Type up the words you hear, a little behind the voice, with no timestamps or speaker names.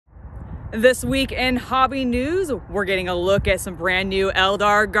This week in hobby news, we're getting a look at some brand new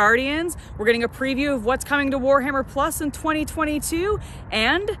Eldar Guardians. We're getting a preview of what's coming to Warhammer Plus in 2022,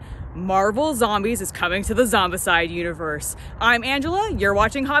 and Marvel Zombies is coming to the Zombicide universe. I'm Angela, you're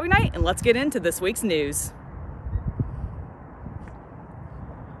watching Hobby Night, and let's get into this week's news.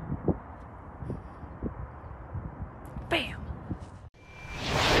 Bam!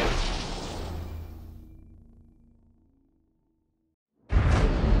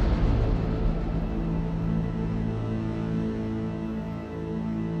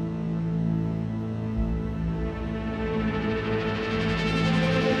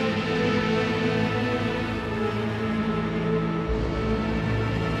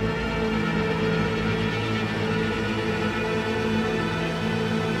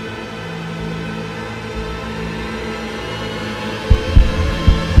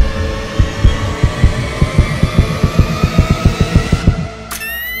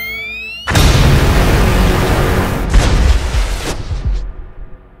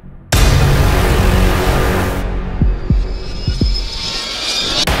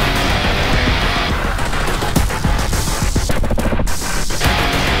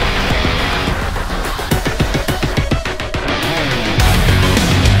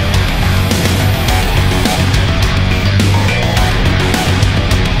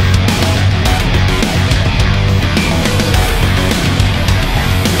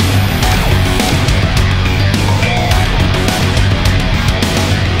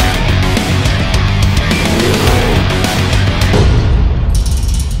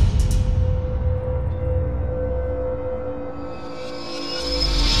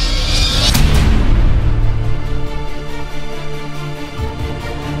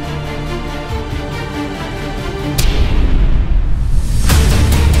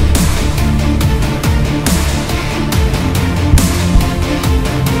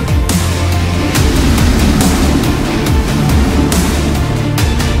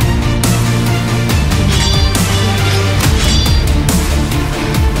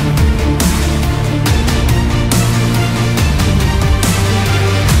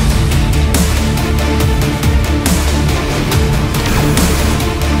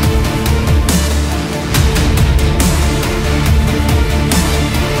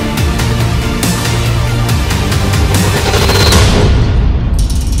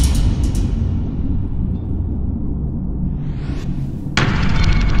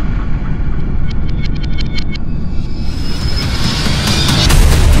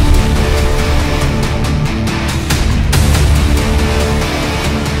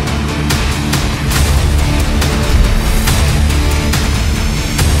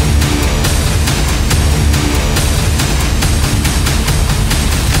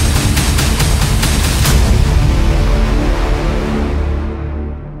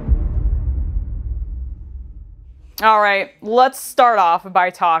 All right, let's start off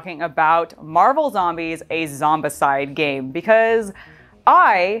by talking about Marvel Zombies, a Zombicide game, because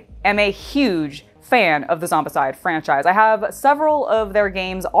I am a huge fan of the Zombicide franchise. I have several of their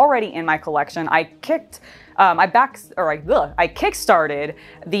games already in my collection. I kickstarted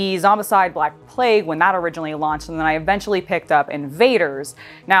the Zombicide Black Plague when that originally launched, and then I eventually picked up Invaders.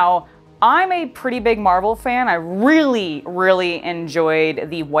 Now, I'm a pretty big Marvel fan. I really enjoyed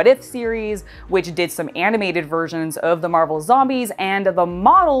the What If series, which did some animated versions of the Marvel Zombies, and the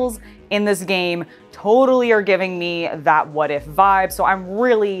models in this game totally are giving me that What If vibe. So I'm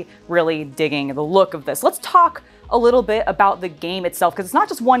really digging the look of this. Let's talk a little bit about the game itself, because it's not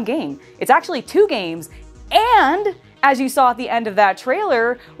just one game. It's actually two games, and as you saw at the end of that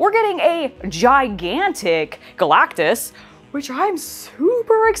trailer, we're getting a gigantic Galatcus, which I'm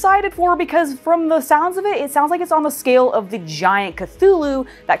super excited for, because from the sounds of it, it sounds like it's on the scale of the giant Cthulhu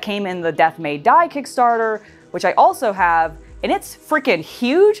that came in the Death May Die Kickstarter, which I also have, and it's freaking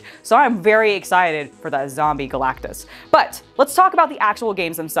huge, so I'm very excited for that zombie Galatcus. But let's talk about the actual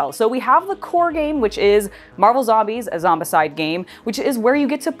games themselves. So we have the core game, which is Marvel Zombies, a Zombicide game, which is where you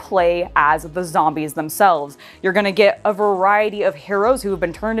get to play as the zombies themselves. You're gonna get a variety of heroes who have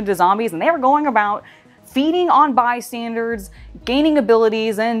been turned into zombies, and they are going about feeding on bystanders, gaining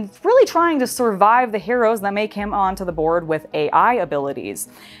abilities, and really trying to survive the heroes that may come onto the board with AI abilities.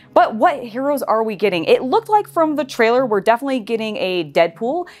 But what heroes are we getting? It looked like from the trailer we're definitely getting a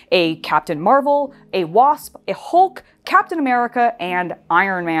Deadpool, a Captain Marvel, a Wasp, a Hulk, Captain America, and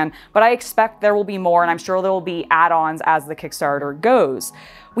Iron Man. But I expect there will be more, and I'm sure there will be add-ons as the Kickstarter goes.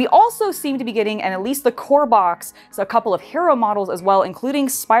 We also seem to be getting, in at least the core box, a couple of hero models as well, including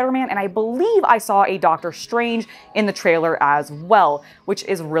Spider-Man, and I believe I saw a Doctor Strange in the trailer as well, which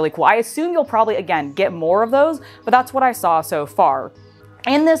is really cool. I assume you'll probably, again, get more of those, but that's what I saw so far.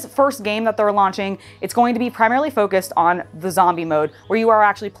 In this first game that they're launching, it's going to be primarily focused on the zombie mode, where you are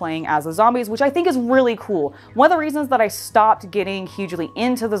actually playing as the zombies, which I think is really cool. One of the reasons that I stopped getting hugely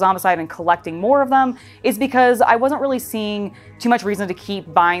into the Zombicide and collecting more of them is because I wasn't really seeing too much reason to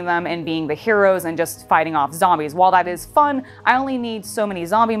keep buying them and being the heroes and just fighting off zombies. While that is fun, I only need so many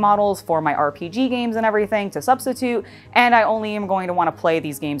zombie models for my RPG games and everything to substitute, and I only am going to want to play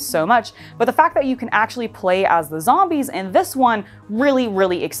these games so much. But the fact that you can actually play as the zombies in this one really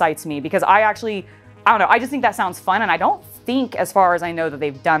excites me, because I don't know, I just think that sounds fun, and I don't think, as far as I know, that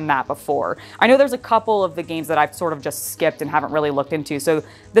they've done that before. I know there's a couple of the games that I've sort of just skipped and haven't really looked into, so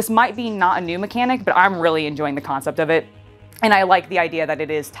this might be not a new mechanic, but I'm really enjoying the concept of it. And I like the idea that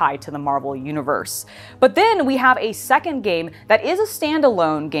it is tied to the Marvel universe. But then we have a second game that is a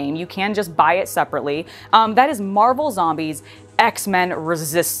standalone game. You can just buy it separately. That is Marvel Zombies X-Men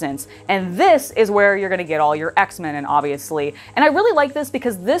Resistance. And this is where you're gonna get all your X-Men in, obviously. And I really like this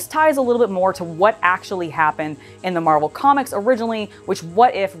because this ties a little bit more to what actually happened in the Marvel comics originally, which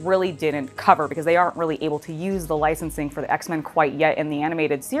What If really didn't cover, because they aren't really able to use the licensing for the X-Men quite yet in the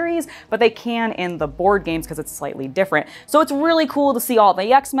animated series, but they can in the board games because it's slightly different. So it's really cool to see all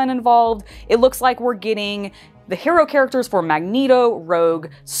the X-Men involved. It looks like we're getting the hero characters for Magneto, Rogue,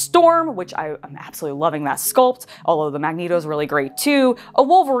 Storm, which I'm absolutely loving that sculpt, although the Magneto's really great too, a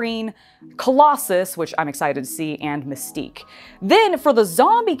Wolverine, Colossus, which I'm excited to see, and Mystique. Then for the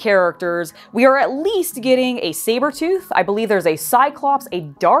zombie characters, we are at least getting a Sabretooth, I believe there's a Cyclops, a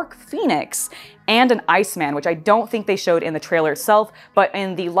Dark Phoenix, and an Iceman, which I don't think they showed in the trailer itself, but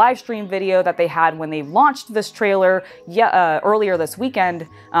in the live stream video that they had when they launched this trailer earlier this weekend,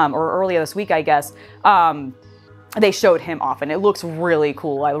 or earlier this week, I guess, they showed him off, and it looks really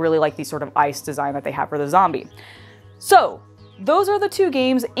cool. I really like the sort of ice design that they have for the zombie. So those are the two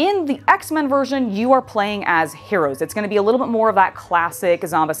games. In the X-Men version, you are playing as heroes. It's going to be a little bit more of that classic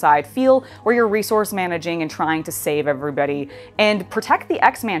Zombicide feel, where you're resource managing and trying to save everybody and protect the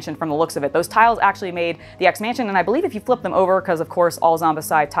X-Mansion from the looks of it. Those tiles actually made the X-Mansion, and I believe if you flip them over, because of course all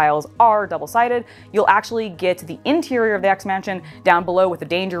Zombicide tiles are double-sided, you'll actually get the interior of the X-Mansion down below with the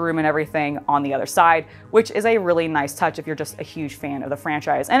danger room and everything on the other side, which is a really nice touch if you're just a huge fan of the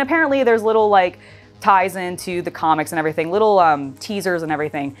franchise. And apparently there's little like ties into the comics and everything, little teasers and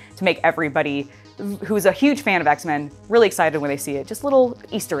everything to make everybody who's a huge fan of X-Men really excited when they see it. Just little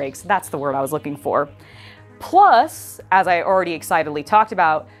Easter eggs, that's the word I was looking for. Plus, as I already excitedly talked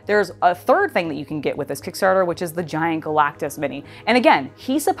about, there's a third thing that you can get with this Kickstarter, which is the giant Galactus mini. And again,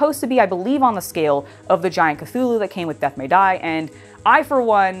 he's supposed to be, I believe, on the scale of the giant Cthulhu that came with Death May Die, and I, for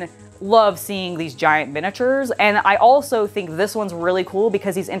one, love seeing these giant miniatures, and I also think this one's really cool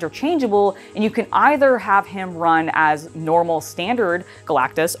because he's interchangeable, and you can either have him run as normal standard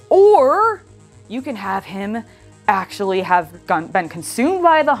Galactus, or you can have him actually have been consumed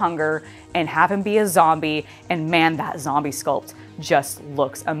by the hunger and have him be a zombie, and man, that zombie sculpt just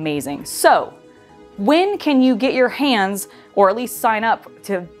looks amazing. So when can you get your hands, or at least sign up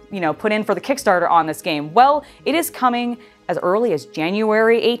to, put in for the Kickstarter on this game? Well, it is coming as early as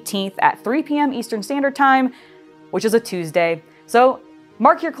January 18th at 3 p.m. Eastern Standard Time, which is a Tuesday. So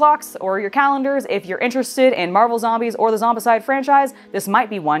mark your clocks or your calendars if you're interested in Marvel Zombies or the Zombicide franchise. This might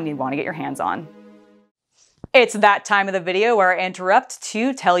be one you want to get your hands on. It's that time of the video where I interrupt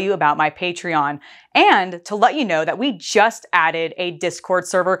to tell you about my Patreon and to let you know that we just added a Discord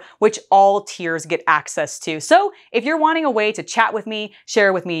server, which all tiers get access to. So if you're wanting a way to chat with me,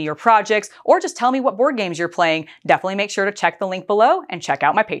 share with me your projects, or just tell me what board games you're playing, definitely make sure to check the link below and check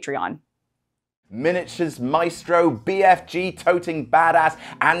out my Patreon. Miniatures Maestro, BFG toting badass,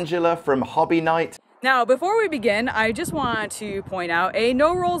 Angela from Hobby Night. Now, before we begin, I just want to point out a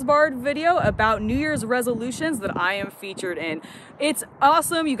No Rolls Barred video about New Year's resolutions that I am featured in. It's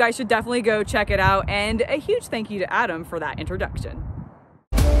awesome. You guys should definitely go check it out. And a huge thank you to Adam for that introduction.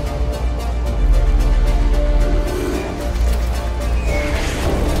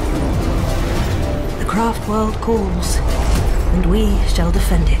 The craft world calls, and we shall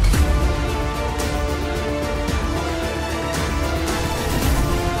defend it.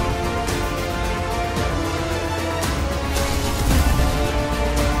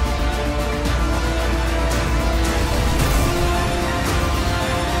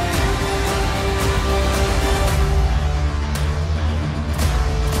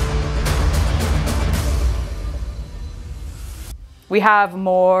 We have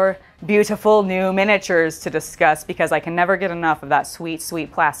more beautiful new miniatures to discuss because I can never get enough of that sweet,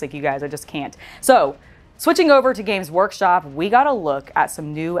 sweet plastic, you guys. I just can't. So, Switching over to Games Workshop, we got a look at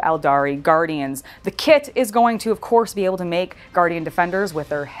some new Aeldari Guardians. The kit is going to, of course, be able to make Guardian Defenders with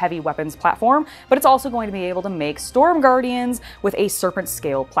their heavy weapons platform, but it's also going to be able to make Storm Guardians with a Serpent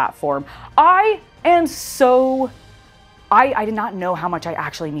scale platform. I did not know how much I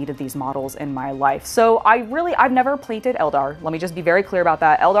actually needed these models in my life. So I've never painted Eldar. Let me just be very clear about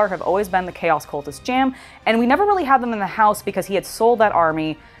that. Eldar have always been the Chaos Cultist jam, and we never really had them in the house because he had sold that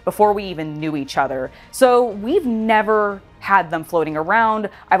army before we even knew each other. So we've never had them floating around.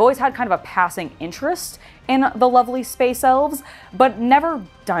 I've always had kind of a passing interest in the lovely space elves, but never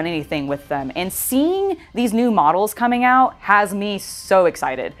done anything with them. And seeing these new models coming out has me so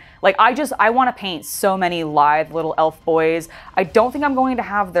excited. Like, I want to paint so many lithe little elf boys. I don't think I'm going to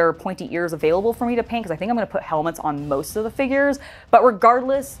have their pointy ears available for me to paint because I think I'm going to put helmets on most of the figures. But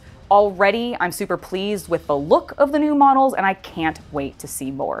regardless, already I'm super pleased with the look of the new models and I can't wait to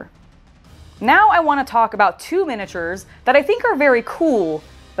see more. Now I want to talk about two miniatures that I think are very cool,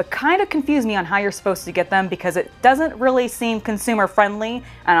 but kind of confuse me on how you're supposed to get them because it doesn't really seem consumer friendly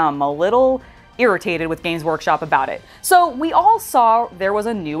and I'm a little irritated with Games Workshop about it. So we all saw there was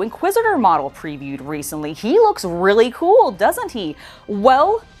a new Inquisitor model previewed recently. He looks really cool, doesn't he?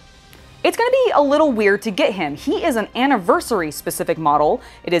 Well, it's going to be a little weird to get him. He is an anniversary specific model.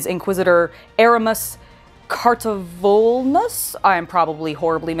 It is Inquisitor Aramus Cartavolnus. I'm probably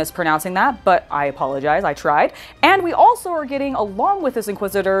horribly mispronouncing that, but I apologize, I tried. And we also are getting, along with this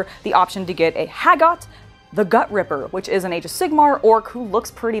Inquisitor, the option to get a Haggot the Gut Ripper, which is an Age of Sigmar orc who looks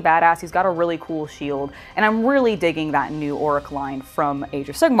pretty badass. He's got a really cool shield, and I'm really digging that new orc line from Age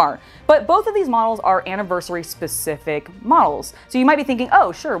of Sigmar. But both of these models are anniversary specific models. So you might be thinking,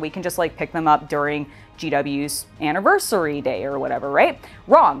 oh sure, we can just like pick them up during GW's anniversary day or whatever, right?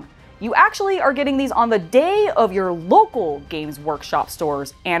 Wrong. You actually are getting these on the day of your local Games Workshop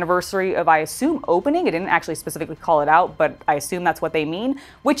store's anniversary of, I assume, opening. It didn't actually specifically call it out, but I assume that's what they mean,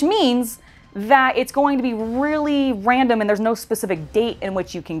 which means that it's going to be really random and there's no specific date in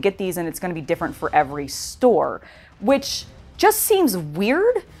which you can get these and it's going to be different for every store, which just seems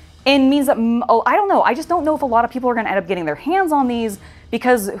weird and means that, I don't know, I just don't know if a lot of people are going to end up getting their hands on these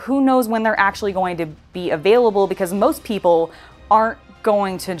because who knows when they're actually going to be available because most people aren't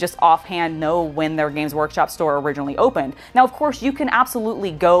going to just offhand know when their Games Workshop store originally opened. Now, of course, you can absolutely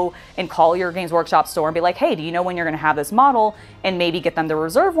go and call your Games Workshop store and be like, hey, do you know when you're going to have this model? And maybe get them to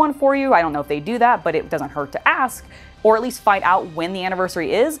reserve one for you. I don't know if they do that, but it doesn't hurt to ask, or at least find out when the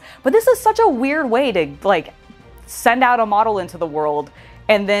anniversary is. But this is such a weird way to like send out a model into the world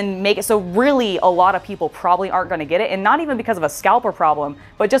and then make it so really a lot of people probably aren't going to get it. And not even because of a scalper problem,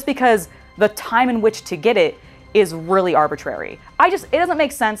 but just because the time in which to get it is really arbitrary. It doesn't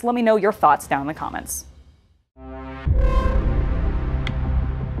make sense. Let me know your thoughts down in the comments.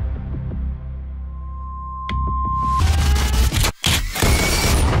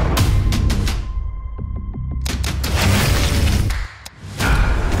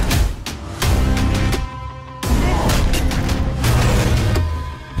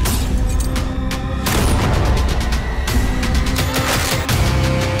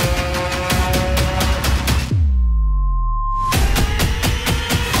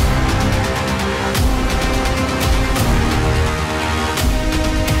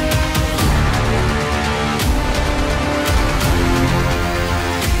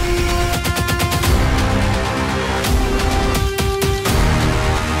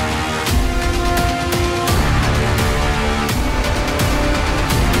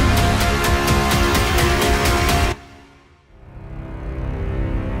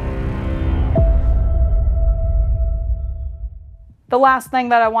 The last thing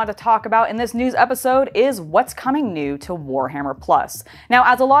that I want to talk about in this news episode is what's coming new to Warhammer Plus. Now,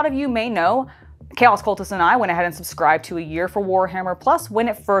 as a lot of you may know, Chaos Cultist and I went ahead and subscribed to a year for Warhammer Plus when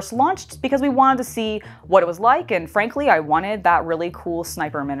it first launched because we wanted to see what it was like, and frankly, I wanted that really cool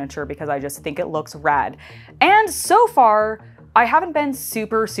sniper miniature because I just think it looks rad. And so far, I haven't been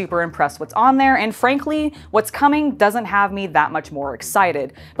super impressed what's on there, and frankly, what's coming doesn't have me that much more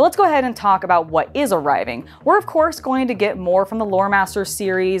excited. But let's go ahead and talk about what is arriving. We're of course going to get more from the Lore Master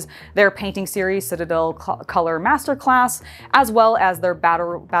series, their painting series, Citadel Color Masterclass, as well as their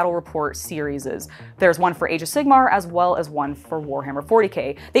Battle Report series. There's one for Age of Sigmar as well as one for Warhammer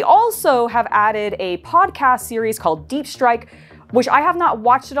 40k. They also have added a podcast series called Deep Strike, which I have not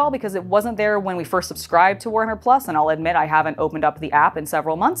watched at all because it wasn't there when we first subscribed to Warhammer Plus, and I'll admit I haven't opened up the app in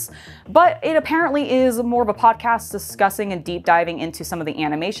several months. But it apparently is more of a podcast discussing and deep diving into some of the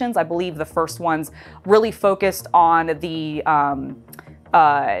animations. I believe the first one's really focused on the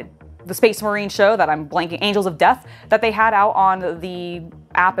the Space Marine show that I'm blanking, Angels of Death, that they had out on the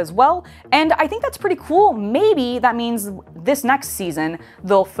app as well. And I think that's pretty cool. Maybe that means this next season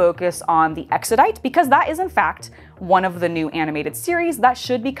they'll focus on the Exodite, because that is in fact one of the new animated series that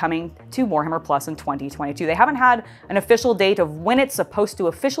should be coming to Warhammer Plus in 2022. They haven't had an official date of when it's supposed to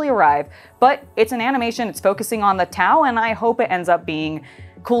officially arrive, but it's an animation, it's focusing on the Tau, and I hope it ends up being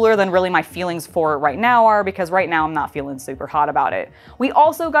cooler than really my feelings for it right now are, because right now I'm not feeling super hot about it. We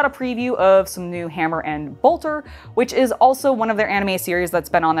also got a preview of some new Hammer and Bolter, which is also one of their anime series that's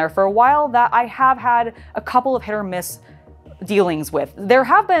been on there for a while that I have had a couple of hit or miss dealings with. There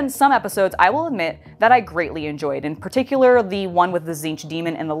have been some episodes, I will admit, that I greatly enjoyed. In particular, the one with the Tzeentch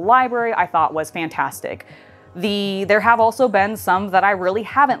demon in the library I thought was fantastic. There have also been some that I really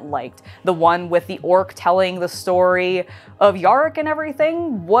haven't liked. The one with the orc telling the story of Yarick and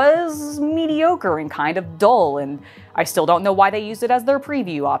everything was mediocre and kind of dull, and I still don't know why they used it as their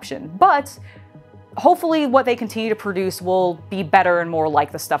preview option. But hopefully what they continue to produce will be better and more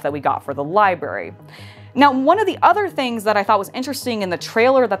like the stuff that we got for the library. Now, one of the other things that I thought was interesting in the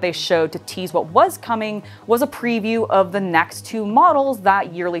trailer that they showed to tease what was coming was a preview of the next 2 models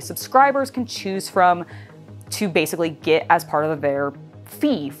that yearly subscribers can choose from to basically get as part of their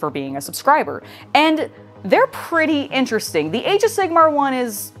fee for being a subscriber. And they're pretty interesting. The Age of Sigmar one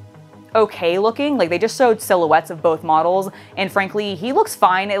is okay looking. Like, they just showed silhouettes of both models, and frankly, he looks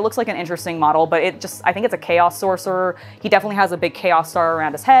fine. It looks like an interesting model, but I think it's a Chaos Sorcerer. He definitely has a big Chaos Star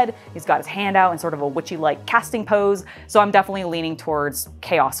around his head. He's got his hand out in sort of a witchy-like casting pose, so I'm definitely leaning towards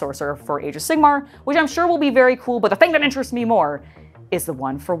Chaos Sorcerer for Age of Sigmar, which I'm sure will be very cool, but the thing that interests me more is the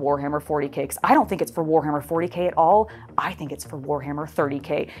one for Warhammer 40k, because I don't think it's for Warhammer 40k at all. I think it's for Warhammer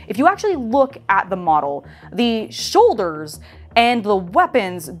 30k. If you actually look at the model, the shoulders and the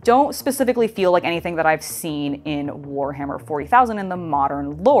weapons don't specifically feel like anything that I've seen in Warhammer 40,000 in the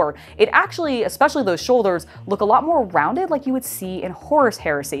modern lore. It actually, especially those shoulders, look a lot more rounded like you would see in Horus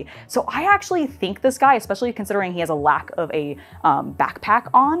Heresy. So I actually think this guy, especially considering he has a lack of a backpack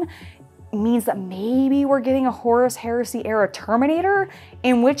on, means that maybe we're getting a Horus Heresy era Terminator,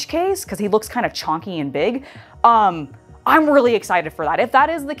 in which case, because he looks kind of chonky and big, I'm really excited for that. If that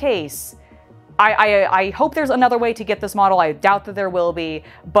is the case, I hope there's another way to get this model. I doubt that there will be,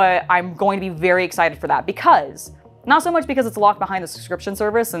 but I'm going to be very excited for that, because, not so much because it's locked behind the subscription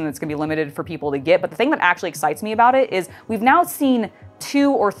service and it's going to be limited for people to get, but the thing that actually excites me about it is we've now seen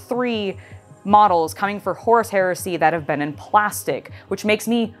 2 or 3 models coming for Horus Heresy that have been in plastic, which makes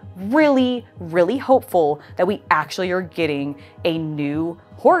me really, really hopeful that we actually are getting a new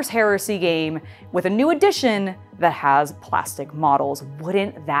Horus Heresy game with a new edition that has plastic models.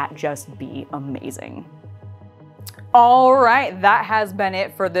 Wouldn't that just be amazing? All right, that has been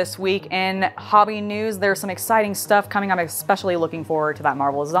it for this week in hobby news. There's some exciting stuff coming. I'm especially looking forward to that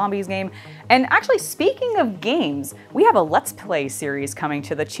Marvel Zombies game. And actually, speaking of games, we have a Let's Play series coming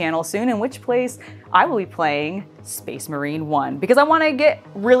to the channel soon, in which place I will be playing Space Marine 1, because I want to get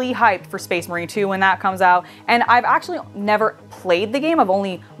really hyped for Space Marine 2 when that comes out. And I've actually never played the game. I've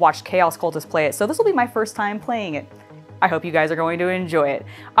only watched Chaos Cultists play it, so this will be my first time playing it. I hope you guys are going to enjoy it.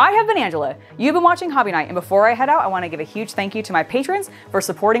 I have been Angela. You've been watching Hobby Night, and before I head out, I want to give a huge thank you to my patrons for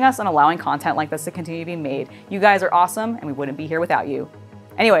supporting us and allowing content like this to continue to be made. You guys are awesome, and we wouldn't be here without you.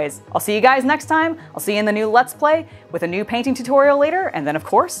 Anyways, I'll see you guys next time. I'll see you in the new Let's Play with a new painting tutorial later, and then of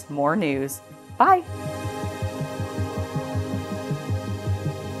course, more news. Bye!